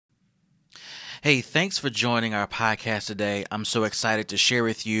Hey, thanks for joining our podcast today. I'm so excited to share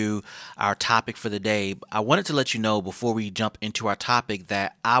with you our topic for the day. I wanted to let you know before we jump into our topic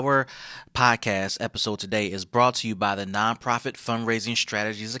that our podcast episode today is brought to you by the Nonprofit Fundraising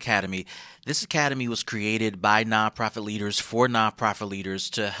Strategies Academy. This academy was created by nonprofit leaders for nonprofit leaders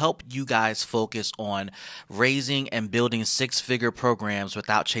to help you guys focus on raising and building six-figure programs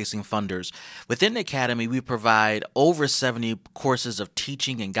without chasing funders. Within the academy, we provide over 70 courses of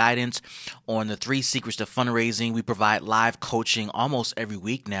teaching and guidance on the three secrets to fundraising. We provide live coaching almost every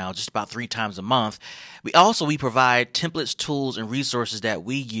week now, just about 3 times a month. We provide templates, tools, and resources that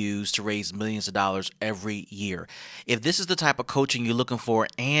we use to raise millions of dollars every year. If this is the type of coaching you're looking for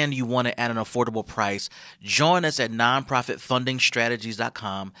and you want to add an affordable price, join us at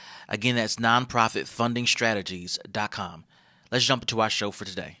nonprofitfundingstrategies.com. Again, that's nonprofitfundingstrategies.com. Let's jump into our show for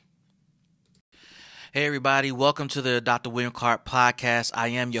today. Hey everybody, welcome to the Dr. William Clark podcast. I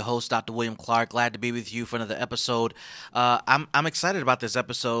am your host, Dr. William Clark. Glad to be with you for another episode. I'm excited about this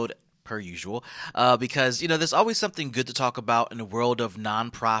episode, per usual, because there's always something good to talk about in the world of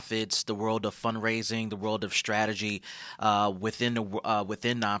nonprofits, the world of fundraising, the world of strategy within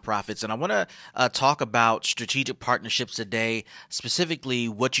nonprofits. And I want to talk about strategic partnerships today, specifically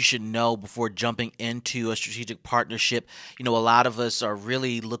what you should know before jumping into a strategic partnership. A lot of us are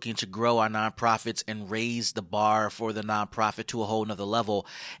really looking to grow our nonprofits and raise the bar for the nonprofit to a whole nother level.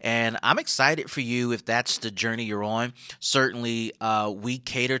 And I'm excited for you if that's the journey you're on. Certainly, we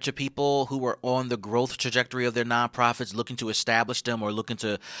cater to people who are on the growth trajectory of their nonprofits, looking to establish them or looking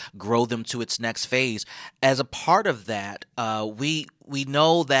to grow them to its next phase. As a part of that, we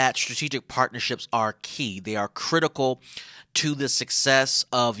know that strategic partnerships are key. They are critical to the success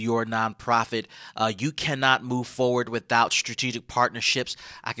of your nonprofit. You cannot move forward without strategic partnerships.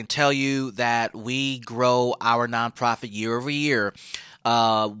 I can tell you that we grow our nonprofit year over year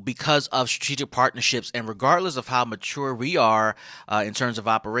because of strategic partnerships, and regardless of how mature we are in terms of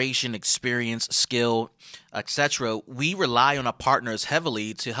operation, experience, skill, etc., we rely on our partners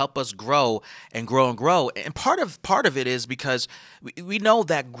heavily to help us grow and grow and grow. And part of it is because we know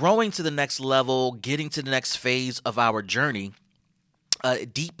that growing to the next level, getting to the next phase of our journey,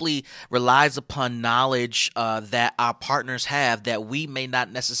 deeply relies upon knowledge that our partners have that we may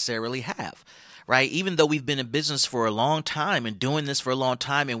not necessarily have. Right? Even though we've been in business for a long time and doing this for a long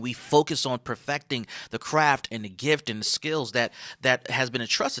time, and we focus on perfecting the craft and the gift and the skills that has been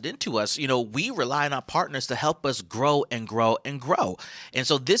entrusted into us, we rely on our partners to help us grow and grow and grow. And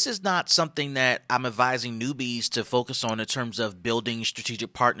so this is not something that I'm advising newbies to focus on in terms of building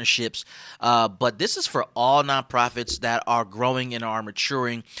strategic partnerships, but this is for all nonprofits that are growing and are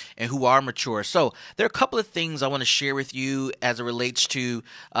maturing and who are mature. So there are a couple of things I want to share with you as it relates to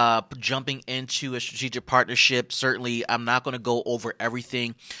jumping into a strategic partnership. Certainly, I'm not going to go over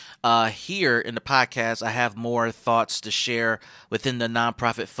everything here in the podcast. I have more thoughts to share within the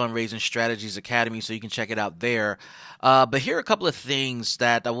Nonprofit Fundraising Strategies Academy, so you can check it out there. But here are a couple of things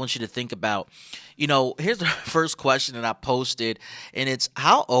that I want you to think about. Here's the first question that I posted, and it's,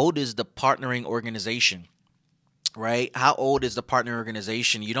 how old is the partnering organization? Right? How old is the partner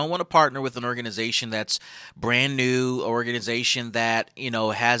organization? You don't want to partner with an organization that's brand new, organization that,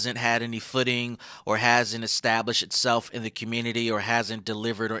 hasn't had any footing or hasn't established itself in the community or hasn't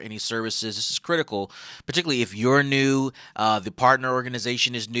delivered or any services. This is critical, particularly if you're new, the partner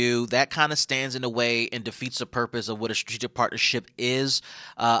organization is new. That kind of stands in the way and defeats the purpose of what a strategic partnership is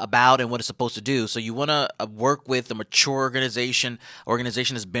about and what it's supposed to do. So you want to work with a mature organization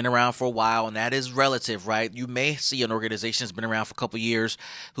that's been around for a while, and that is relative, right? You may see an organization that's been around for a couple of years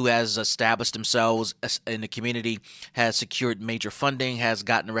who has established themselves in the community, has secured major funding, has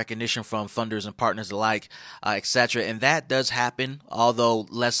gotten recognition from funders and partners alike, etc. And that does happen, although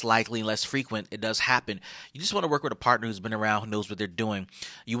less likely and less frequent. It does happen. You just want to work with a partner who's been around, who knows what they're doing.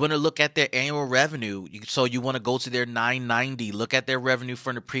 You want to look at their annual revenue. So you want to go to their 990, look at their revenue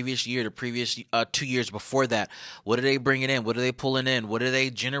from the previous year, the previous 2 years before that. What are they bringing in? What are they pulling in? What are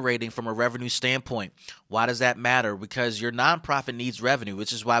they generating from a revenue standpoint? Why does that matter? Because your nonprofit needs revenue,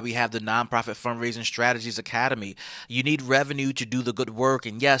 which is why we have the Nonprofit Fundraising Strategies Academy. You need revenue to do the good work.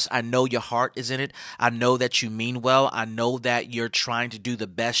 And yes, I know your heart is in it. I know that you mean well. I know that you're trying to do the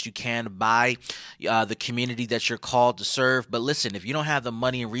best you can by the community that you're called to serve. But listen, if you don't have the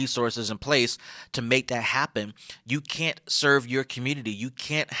money and resources in place to make that happen, you can't serve your community. You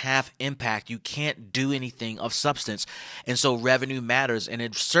can't have impact. You can't do anything of substance. And so revenue matters. And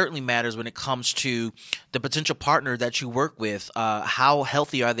it certainly matters when it comes to the potential partner that you work with. How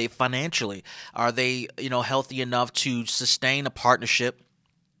healthy are they financially? Are they, healthy enough to sustain a partnership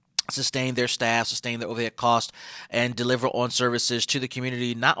sustain their staff, sustain their overhead cost, and deliver on services to the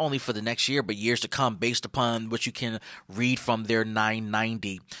community, not only for the next year, but years to come, based upon what you can read from their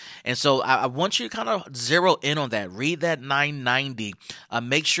 990. And so I want you to kind of zero in on that. Read that 990.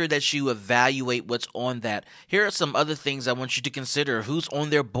 Make sure that you evaluate what's on that. Here are some other things I want you to consider. Who's on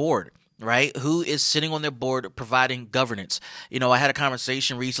their board? Right? Who is sitting on their board providing governance? I had a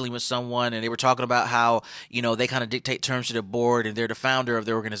conversation recently with someone and they were talking about how, they kind of dictate terms to their board and they're the founder of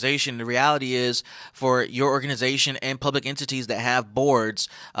their organization. The reality is, for your organization and public entities that have boards,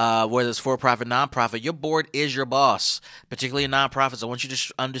 whether it's for-profit, nonprofit, your board is your boss, particularly in nonprofits. I want you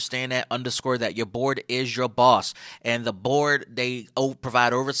to understand that, underscore that. Your board is your boss, and the board, they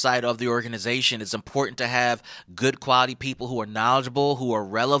provide oversight of the organization. It's important to have good quality people who are knowledgeable, who are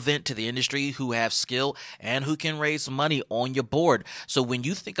relevant to the industry, who have skill, and who can raise money on your board. So when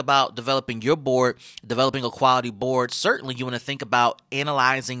you think about developing your board, developing a quality board, certainly you want to think about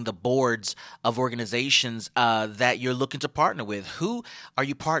analyzing the boards of organizations that you're looking to partner with. Who are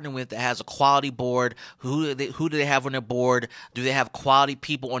you partnering with that has a quality board? Who do they have on their board? Do they have quality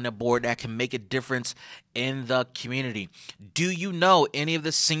people on their board that can make a difference in the community? Do you know any of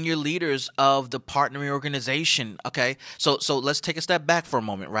the senior leaders of the partnering organization? Okay, so let's take a step back for a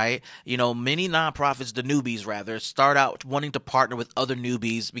moment, right? Many nonprofits, the newbies rather, start out wanting to partner with other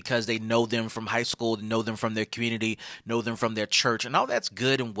newbies because they know them from high school, know them from their community, know them from their church, and all that's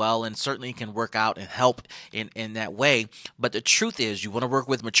good and well, and certainly can work out and help in that way. But the truth is, you want to work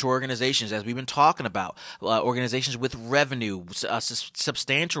with mature organizations, as we've been talking about, organizations with revenue,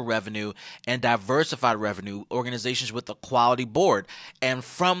 substantial revenue, and diversified revenue, organizations with a quality board. And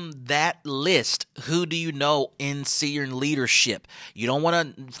from that list, who do you know in senior leadership? You don't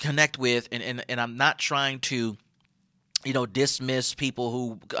want to connect with, and I'm not trying to dismiss people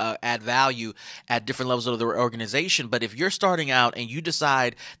who add value at different levels of the organization. But if you're starting out and you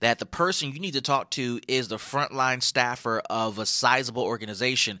decide that the person you need to talk to is the frontline staffer of a sizable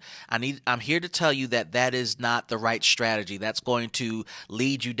organization, I'm here to tell you that that is not the right strategy. That's going to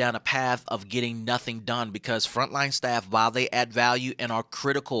lead you down a path of getting nothing done, because frontline staff, while they add value and are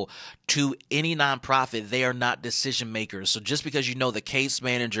critical to any nonprofit, they are not decision makers. So just because you know the case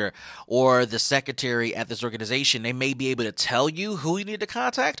manager or the secretary at this organization, they may be able to tell you who you need to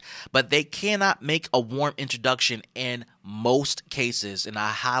contact, but they cannot make a warm introduction in most cases, and I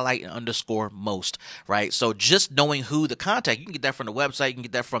highlight and underscore most, right? So just knowing who the contact, you can get that from the website, you can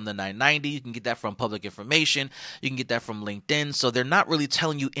get that from the 990, you can get that from public information, you can get that from LinkedIn. So they're not really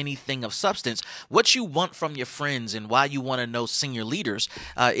telling you anything of substance. What you want from your friends and why you want to know senior leaders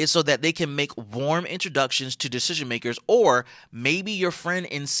is so that they can make warm introductions to decision makers, or maybe your friend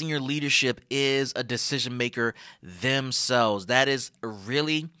in senior leadership is a decision maker themselves. That is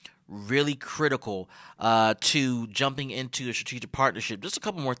really critical to jumping into a strategic partnership. Just a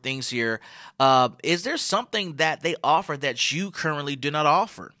couple more things here. Is there something that they offer that you currently do not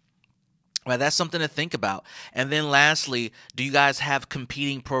offer? Well, that's something to think about. And then lastly, do you guys have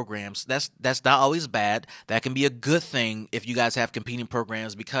competing programs? That's not always bad. That can be a good thing if you guys have competing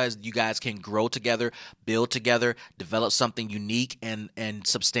programs, because you guys can grow together, build together, develop something unique and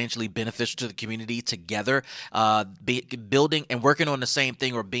substantially beneficial to the community together. Building and working on the same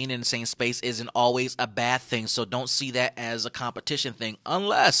thing or being in the same space isn't always a bad thing. So don't see that as a competition thing,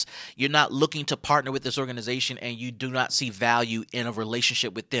 unless you're not looking to partner with this organization and you do not see value in a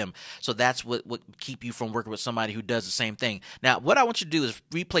relationship with them. So that's what keep you from working with somebody who does the same thing. Now, what I want you to do is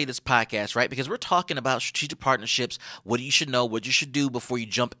replay this podcast, right? Because we're talking about strategic partnerships, what you should know, what you should do before you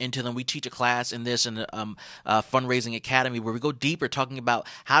jump into them. We teach a class in this in the Fundraising Academy where we go deeper, talking about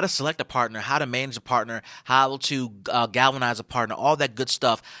how to select a partner, how to manage a partner, how to galvanize a partner, all that good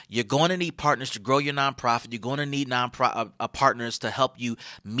stuff. You're going to need partners to grow your nonprofit. You're going to need partners to help you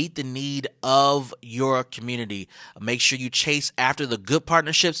meet the need of your community. Make sure you chase after the good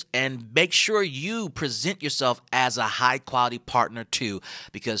partnerships, and make sure you present yourself as a high-quality partner too,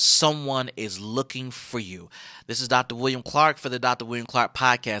 because someone is looking for you. This is Dr. William Clark for the Dr. William Clark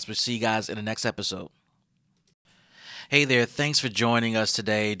Podcast. We'll see you guys in the next episode. Hey there, thanks for joining us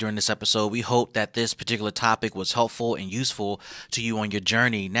today during this episode. We hope that this particular topic was helpful and useful to you on your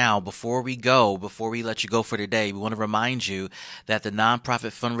journey. Now, before we let you go for today, we want to remind you that the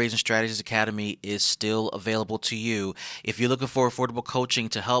Nonprofit Fundraising Strategies Academy is still available to you. If you're looking for affordable coaching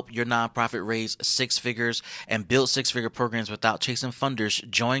to help your nonprofit raise six figures and build six-figure programs without chasing funders,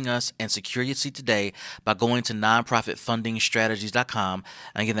 join us and secure your seat today by going to nonprofitfundingstrategies.com.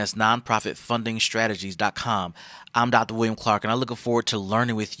 And again, that's nonprofitfundingstrategies.com. I'm Dr. William Clark, and I'm looking forward to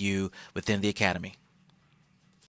learning with you within the Academy.